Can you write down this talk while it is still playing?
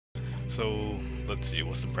So let's see,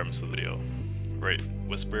 what's the premise of the video? Right,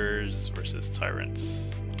 Whispers versus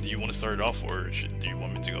Tyrants. Do you want to start it off, or do you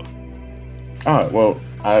want me to go? Well,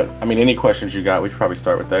 I mean, any questions you got, we should probably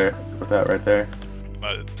start with that right there.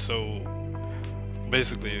 So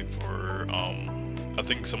basically, I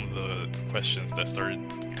think some of the questions that started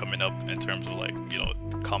coming up in terms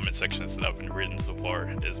of comment sections that have been written so far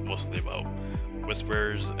is mostly about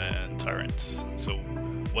Whispers and Tyrants. So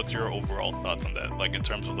what's your overall thoughts on that? Like in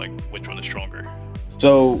terms of which one is stronger?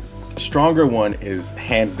 So stronger one is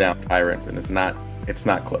hands down Tyrants, and it's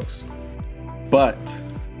not close. But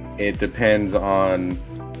it depends on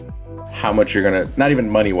how much you're gonna, not even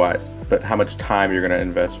money wise, but how much time you're gonna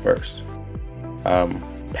invest first.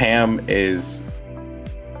 Pam is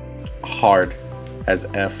hard as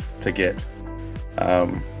F to get.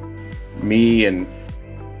 Me and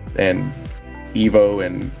Evo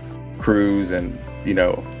and Cruz and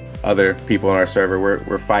other people on our server,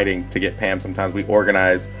 we're fighting to get Pam. Sometimes we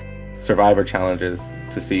organize survivor challenges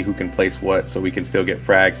to see who can place what, so we can still get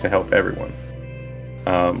frags to help everyone.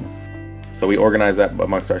 So we organize that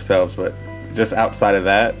amongst ourselves, but just outside of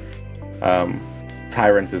that,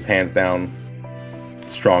 Tyrants is hands down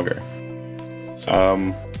stronger.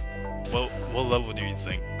 So, what level do you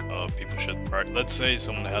think people should let's say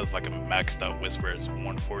someone has like a maxed out Whispers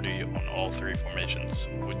 140 on all three formations.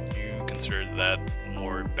 Would you consider that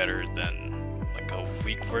more better than like a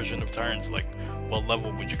weak version of Tyrants? Like, what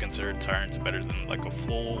level would you consider Tyrants better than like a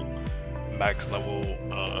full max level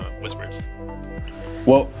Whispers?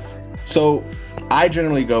 Well, so I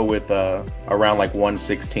generally go with around like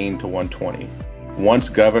 116 to 120. Once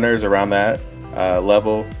Governor's around that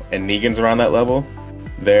level and Negan's around that level,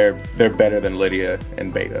 they're better than Lydia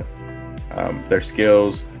and Beta. Their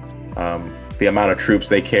skills, the amount of troops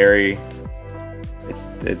they carry, it's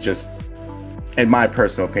just, in my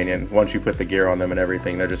personal opinion, once you put the gear on them and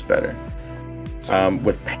everything, they're just better.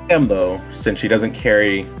 With Pam though, since she doesn't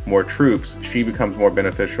carry more troops, she becomes more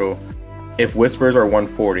beneficial. If Whispers are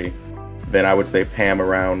 140, then I would say Pam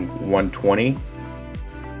around 120.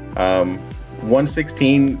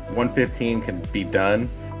 116, 115 can be done,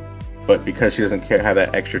 but because she doesn't have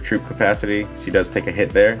that extra troop capacity, she does take a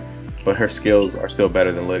hit there. But her skills are still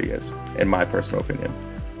better than Lydia's, in my personal opinion.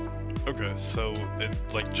 Okay, so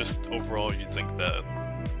just overall, you think that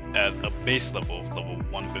at a base level of level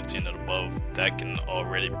 115 and above, that can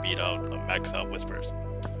already beat out a max out Whispers?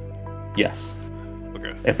 Yes.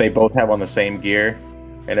 Okay. If they both have on the same gear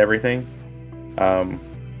and everything,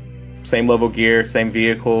 same level gear, same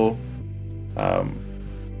vehicle,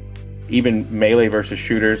 even melee versus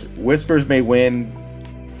shooters, Whispers may win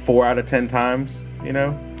 4 out of 10 times,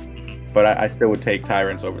 but I still would take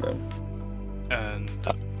Tyrants over them. And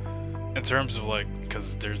in terms of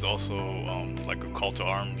because there's also like a call to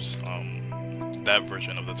arms, that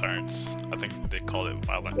version of the Tyrants, I think they call it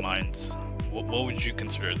Violent Minds. What would you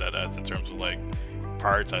consider that as in terms of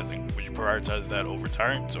prioritizing? Would you prioritize that over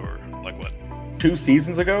Tyrants, or what? 2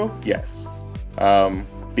 seasons ago, yes.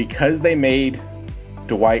 Because they made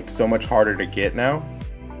Dwight so much harder to get now.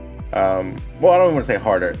 Well, I don't want to say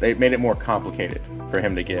harder. They made it more complicated for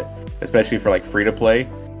him to get, especially for free to play.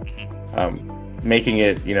 Making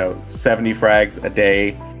it 70 frags a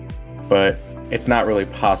day, but it's not really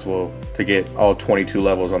possible to get all 22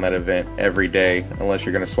 levels on that event every day unless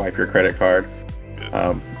you're going to swipe your credit card.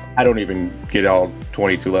 I don't even get all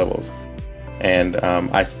 22 levels, and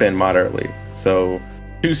I spend moderately. So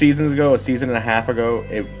 2 seasons ago, a season and a half ago,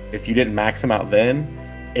 if you didn't max them out then,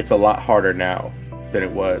 it's a lot harder now than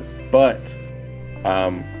it was. But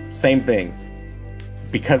same thing,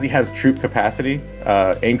 because he has troop capacity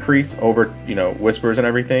increase over Whispers and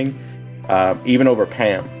everything, even over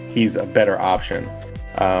Pam, he's a better option.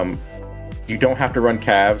 You don't have to run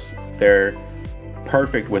calves. They're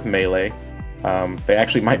perfect with melee. They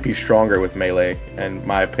actually might be stronger with melee, in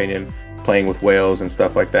my opinion, playing with whales and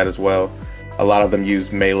stuff like that as well. A lot of them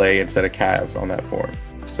use melee instead of calves on that form.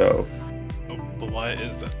 So, but why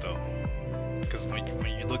is that though? Because when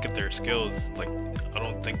you look at their skills, I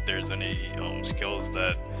don't think there's any skills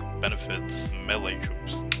that benefits melee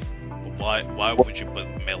troops. But why would you put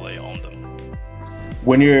melee on them?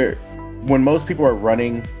 When most people are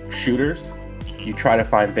running shooters, you try to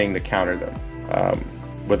find things to counter them.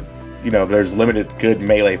 There's limited good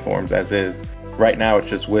melee forms as is. Right now it's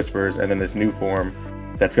just Whispers, and then this new form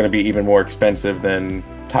that's going to be even more expensive than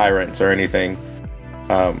Tyrants or anything.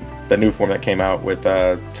 The new form that came out with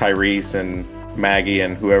Tyrese and Maggie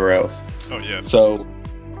and whoever else. Oh yeah. So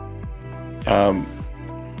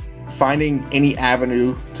finding any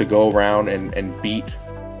avenue to go around and beat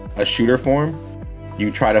a shooter form,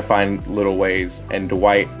 you try to find little ways, and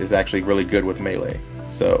Dwight is actually really good with melee.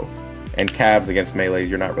 So and calves against melee,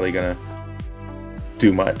 you're not really gonna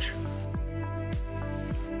do much.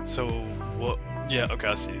 So what? Yeah, okay,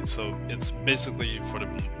 I see. So it's basically for the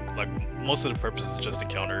like most of the purpose is just to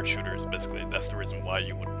counter shooters. Basically, that's the reason why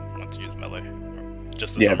you would want to use melee.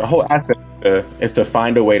 Just to The whole aspect is to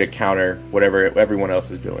find a way to counter whatever everyone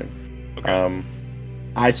else is doing. Okay.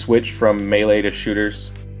 I switched from melee to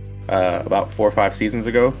shooters about 4 or 5 seasons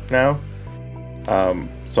ago now.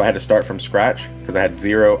 So I had to start from scratch because I had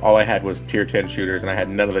zero. All I had was tier 10 shooters, and I had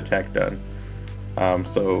none of the tech done.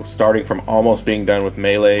 So starting from almost being done with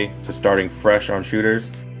melee to starting fresh on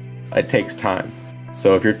shooters, it takes time.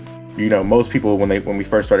 So if you're, most people when we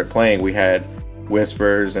first started playing, we had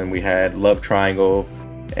Whispers and we had Love Triangle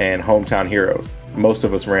and Hometown Heroes. Most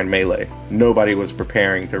of us ran melee. Nobody was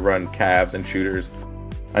preparing to run calves and shooters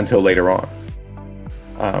until later on.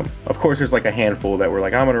 Of course, there's like a handful that were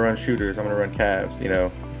like, I'm gonna run shooters, I'm gonna run calves.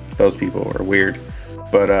 Those people are weird,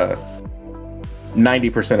 but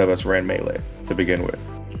 90% of us ran melee to begin with.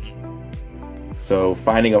 So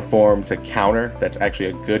finding a form to counter that's actually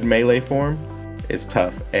a good melee form is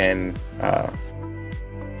tough, and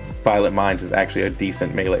Violent Minds is actually a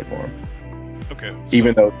decent melee form. Okay. So,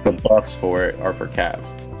 even though the buffs for it are for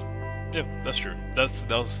calves. Yeah, that's true.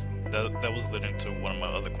 That was leading to one of my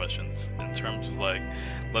other questions in terms of like,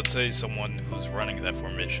 let's say someone who's running that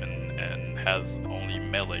formation and has only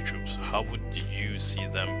melee troops. How would you see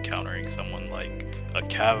them countering someone like a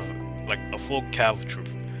cav, like a full cav troop?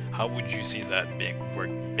 How would you see that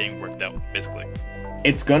being worked out, basically?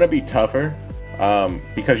 It's gonna be tougher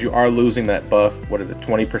because you are losing that buff. What is it?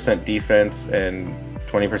 20% defense and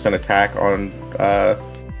 20% attack on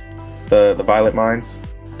the Violent Minds.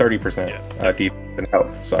 30% defense and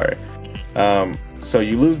health. Sorry. So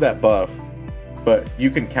you lose that buff, but you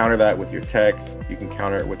can counter that with your tech. You can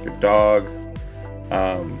counter it with your dog,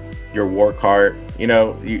 your war cart.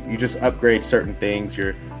 You just upgrade certain things.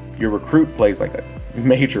 Your recruit plays like a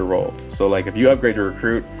major role. So like if you upgrade your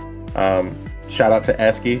recruit, shout out to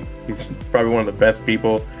Esky. He's probably one of the best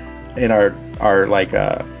people in our like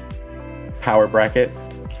power bracket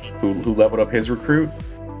who leveled up his recruit.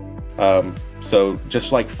 So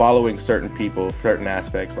just like following certain people, certain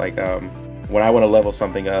aspects, like when I want to level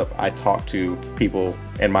something up, I talk to people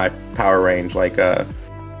in my power range, like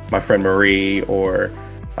my friend Marie, or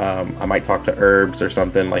I might talk to Herbs or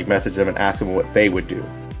something, like message them and ask them what they would do,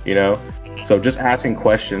 So just asking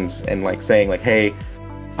questions and like saying like, hey,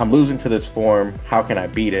 I'm losing to this form, how can I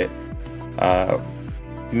beat it?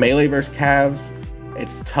 Melee versus calves,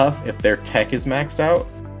 it's tough if their tech is maxed out,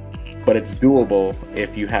 but it's doable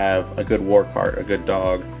if you have a good war cart, a good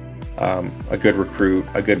dog, a good recruit,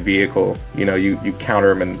 a good vehicle. You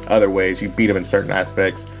counter them in other ways, you beat them in certain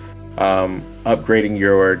aspects. Upgrading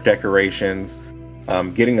your decorations,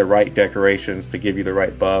 getting the right decorations to give you the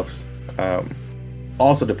right buffs.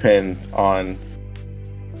 Also depend on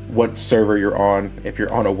what server you're on. If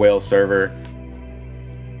you're on a whale server,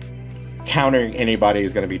 countering anybody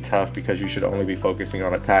is going to be tough because you should only be focusing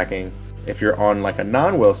on attacking. If you're on like a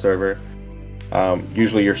non-whale server,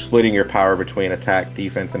 usually you're splitting your power between attack,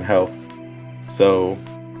 defense, and health. So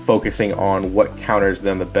focusing on what counters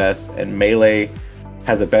them the best, and melee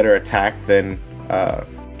has a better attack than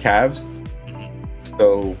calves.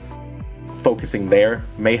 So focusing there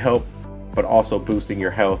may help, but also boosting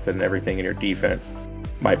your health and everything in your defense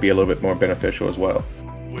might be a little bit more beneficial as well.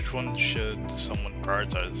 Which one should someone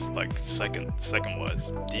prioritize, like second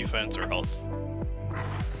wise, defense or health?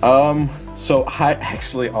 So I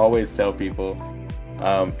actually always tell people,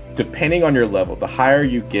 depending on your level, the higher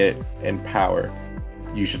you get in power,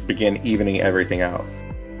 you should begin evening everything out.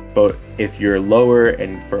 But if you're lower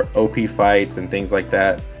and for OP fights and things like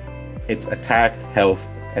that, it's attack, health,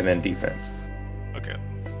 and then defense. Okay.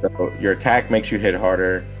 So your attack makes you hit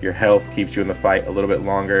harder, your health keeps you in the fight a little bit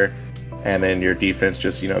longer, and then your defense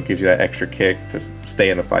just, gives you that extra kick to stay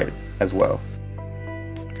in the fight as well.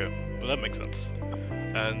 Okay, well that makes sense.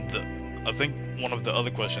 And I think one of the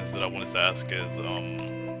other questions that I wanted to ask is,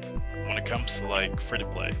 when it comes to like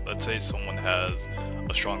free-to-play, let's say someone has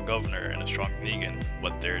a strong Governor and a strong Negan,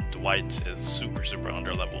 but their Dwight is super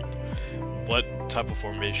under-leveled. What type of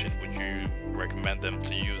formation would you recommend them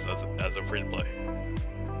to use as a free-to-play?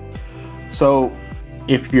 So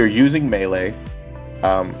if you're using melee,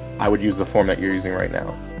 I would use the form that you're using right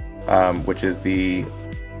now, which is the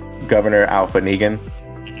Governor Alpha Negan,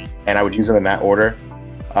 and I would use them in that order.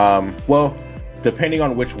 Well, depending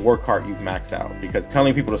on which war cart you've maxed out, because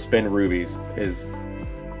telling people to spend rubies is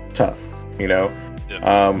tough,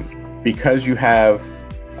 Yeah. Because you have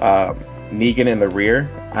Negan in the rear,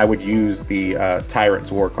 I would use the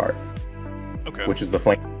Tyrant's war cart. Okay. which is the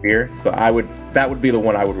Flame Spear. So that would be the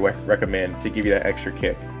one I would recommend to give you that extra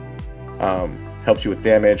kick. Helps you with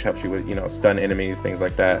damage, helps you with, you know, stun enemies, things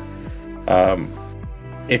like that.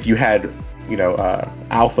 If you had, you know,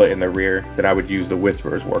 Alpha in the rear, then I would use the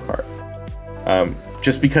Whisperer's War Cart.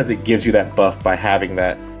 Just because it gives you that buff by having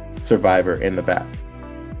that Survivor in the back.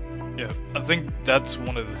 Yeah, I think that's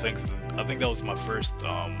one of the things I think that was my first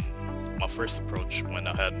approach when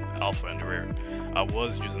I had Alpha in the rear. I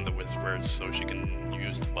was using the Whispers so she can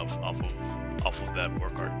use the buff off of that war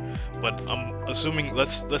card. But I'm assuming,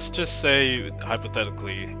 let's just say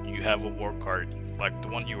hypothetically you have a war card like the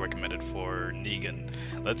one you recommended for Negan.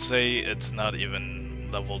 Let's say it's not even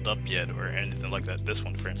leveled up yet or anything like that. This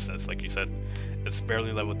one, for instance, like you said, it's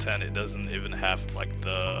barely level 10. It doesn't even have like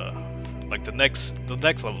the next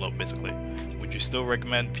level up, basically. Would you still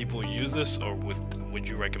recommend people use this, or would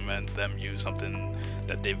you recommend them use something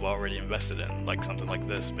that they've already invested in, like something like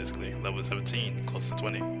this, basically level 17, close to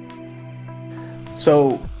 20?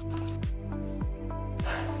 So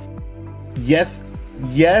yes,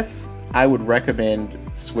 I would recommend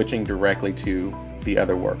switching directly to the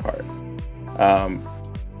other war card.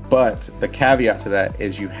 But the caveat to that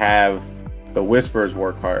is you have the Whisperer's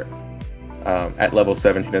war card at level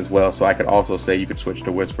 17 as well. So I could also say you could switch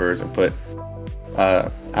to Whisperers and put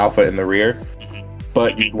Alpha in the rear,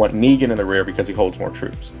 but you want Negan in the rear because he holds more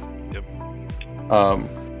troops. Yep.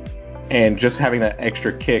 And just having that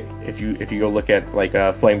extra kick, if you go look at like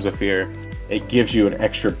Flames of Fear, it gives you an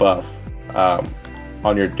extra buff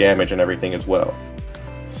on your damage and everything as well.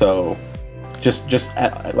 So just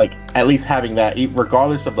at least having that,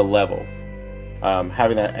 regardless of the level,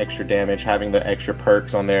 having that extra damage, having the extra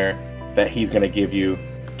perks on there that he's going to give you,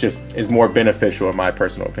 just is more beneficial in my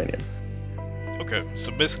personal opinion. Okay,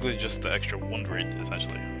 so basically just the extra wound rate,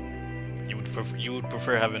 essentially. You would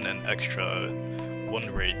prefer having an extra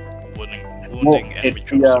wound rate, wounding enemy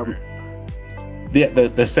troops.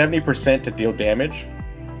 The 70% to deal damage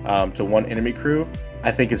to one enemy crew,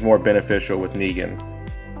 I think is more beneficial with Negan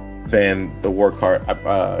than the war cart.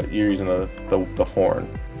 You're using the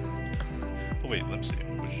horn. Oh wait, let me see.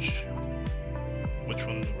 Which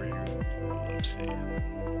one were you? Let me see.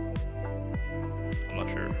 I'm not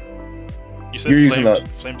sure. You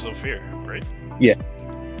said Flames of Fear, right? Yeah.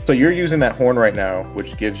 So you're using that horn right now,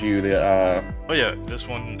 which gives you the. Oh yeah, this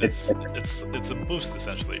one it's a boost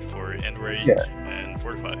essentially for end rage and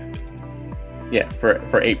fortify. Yeah, for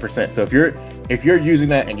 8%. So if you're using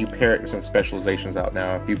that and you pair it with some specializations out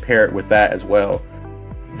now, if you pair it with that as well,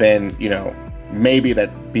 then you know maybe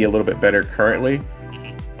that'd be a little bit better currently.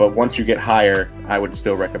 But once you get higher, I would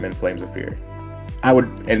still recommend Flames of Fear. I would,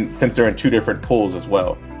 and since they're in two different pools as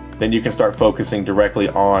well, then you can start focusing directly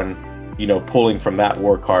on, you know, pulling from that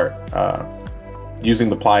war cart, using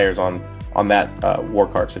the pliers on that war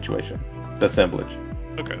cart situation, the assemblage.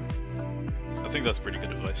 Okay, I think that's pretty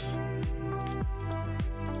good advice.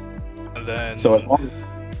 And then, so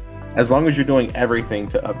as long as you're doing everything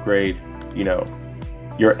to upgrade, you know,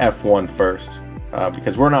 your F1 first,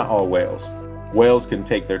 because we're not all whales. Whales can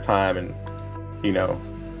take their time and, you know,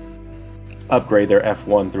 upgrade their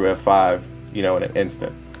F1 through F5, you know, in an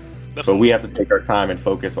instant. Definitely. But we have to take our time and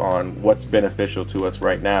focus on what's beneficial to us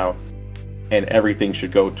right now, and everything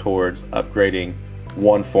should go towards upgrading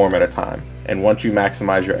one form at a time. And once you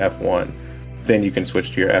maximize your F1, then you can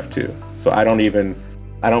switch to your F2. So I don't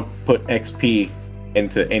put XP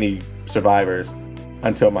into any survivors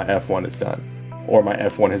until my F1 is done, or my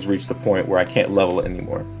F1 has reached the point where I can't level it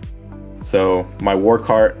anymore. So my war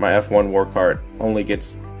cart, my F1 war cart only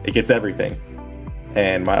gets everything,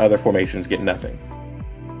 and my other formations get nothing.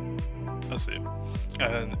 I see.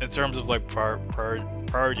 And in terms of like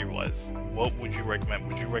priority-wise, what would you recommend?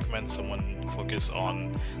 Would you recommend someone focus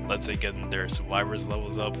on, let's say, getting their survivors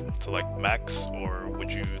levels up to like max, or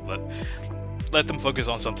would you let them focus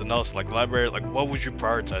on something else like library? Like, what would you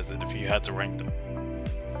prioritize it if you had to rank them?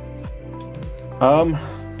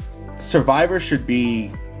 Survivors should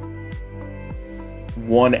be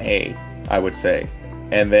 1A, I would say,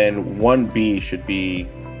 and then 1B should be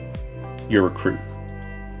your recruit.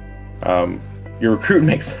 Your recruit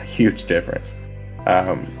makes a huge difference.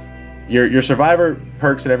 Your survivor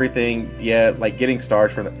perks and everything, yeah, like getting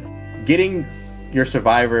stars for them, getting your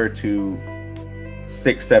survivor to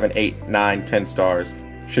 6, 7, 8, 9, 10 stars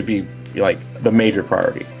should be like the major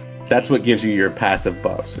priority. That's what gives you your passive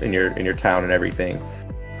buffs in your town and everything.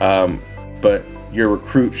 But your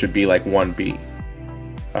recruit should be like 1B.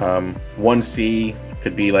 1C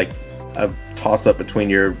could be like a toss up between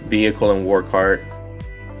your vehicle and war cart.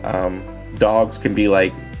 Dogs can be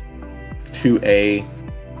like 2A,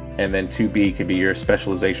 and then 2B can be your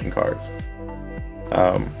specialization cards.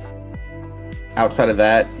 outside of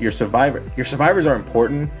that, your survivors are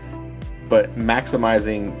important, but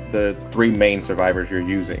maximizing the 3 main survivors you're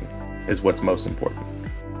using is what's most important.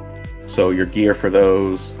 So your gear for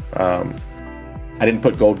those, I didn't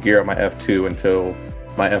put gold gear on my F2 until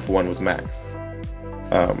my F1 was maxed.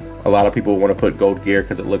 A lot of people want to put gold gear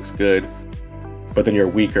because it looks good, but then you're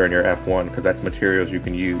weaker in your F1 because that's materials you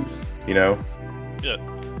can use, you know? Yeah.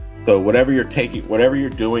 So whatever you're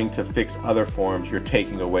doing to fix other forms, you're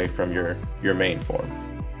taking away from your main form.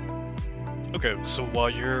 Okay, so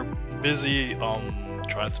while you're busy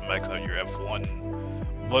trying to max out your F1,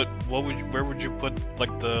 where would you put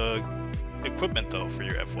like the equipment though for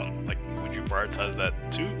your F1? Like, would you prioritize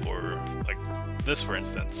that too, or like this for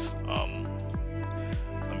instance?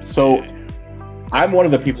 So I'm one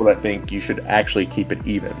of the people that think you should actually keep it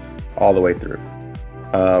even all the way through.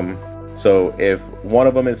 So if one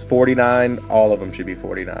of them is 49, all of them should be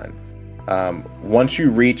 49. Once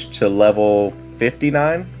you reach to level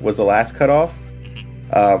 59 was the last cutoff.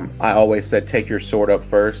 I always said take your sword up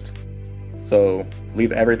first. So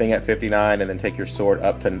leave everything at 59 and then take your sword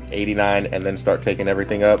up to 89 and then start taking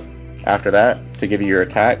everything up after that to give you your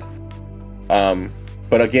attack.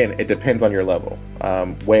 But again, it depends on your level.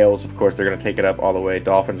 Whales, of course, they're going to take it up all the way.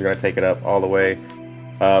 Dolphins are going to take it up all the way.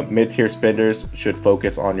 Mid-tier spenders should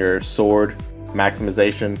focus on your sword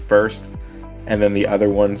maximization first, and then the other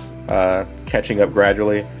ones catching up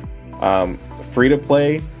gradually.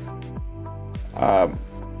 Free-to-play,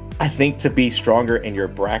 I think to be stronger in your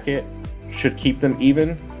bracket should keep them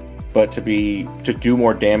even, but to do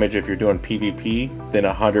more damage if you're doing PvP, then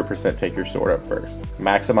 100% take your sword up first.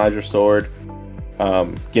 Maximize your sword.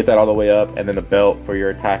 Get that all the way up, and then the belt for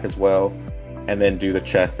your attack as well, and then do the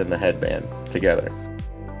chest and the headband together.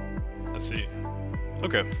 I see.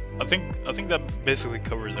 Okay, I think that basically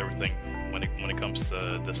covers everything when it comes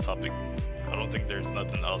to this topic. I don't think there's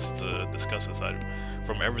nothing else to discuss aside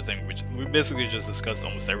from everything. We basically just discussed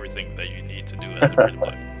almost everything that you need to do as a free to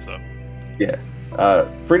play. So yeah,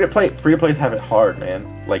 free to plays have it hard,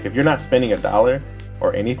 man. Like if you're not spending $1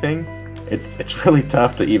 or anything, it's really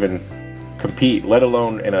tough to even compete, let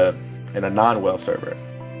alone in a non-whale server.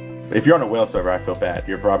 If you're on a whale server, I feel bad.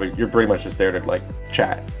 You're pretty much just there to like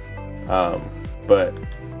chat. But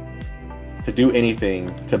to do anything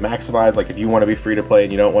to maximize, like if you want to be free to play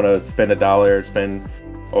and you don't want to spend $1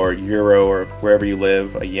 or euro or wherever you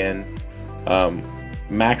live, a yen,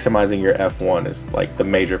 maximizing your F1 is like the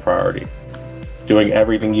major priority. Doing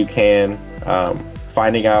everything you can,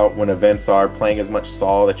 finding out when events are, playing as much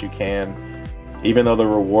Saw that you can. Even though the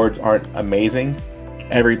rewards aren't amazing,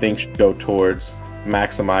 everything should go towards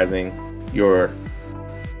maximizing your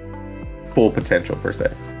full potential per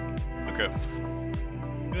se. Okay.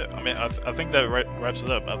 Yeah, I mean, I think that wraps it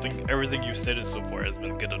up. I think everything you've stated so far has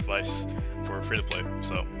been good advice for free-to-play.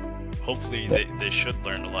 So hopefully they should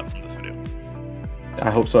learn a lot from this video. I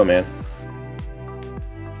hope so, man.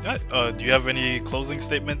 Do you have any closing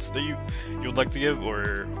statements that you would like to give,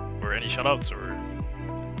 or any shoutouts, or?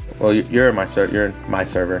 Well, you're in my server. You're in my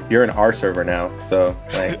server. You're in our server now. So,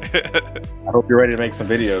 like, I hope you're ready to make some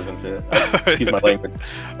videos and shit. Excuse my language.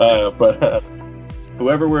 But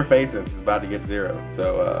whoever we're facing is about to get 0.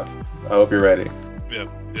 So, I hope you're ready. Yeah,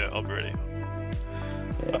 I'll be ready.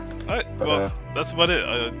 Yeah. Alright, well, that's about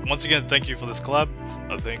it. Once again, thank you for this collab.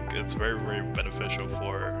 I think it's very, very beneficial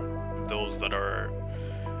for those that are,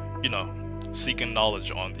 you know, seeking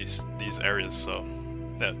knowledge on these areas. So,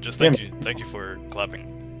 yeah, just thank you for collabing.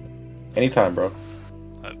 Anytime, bro.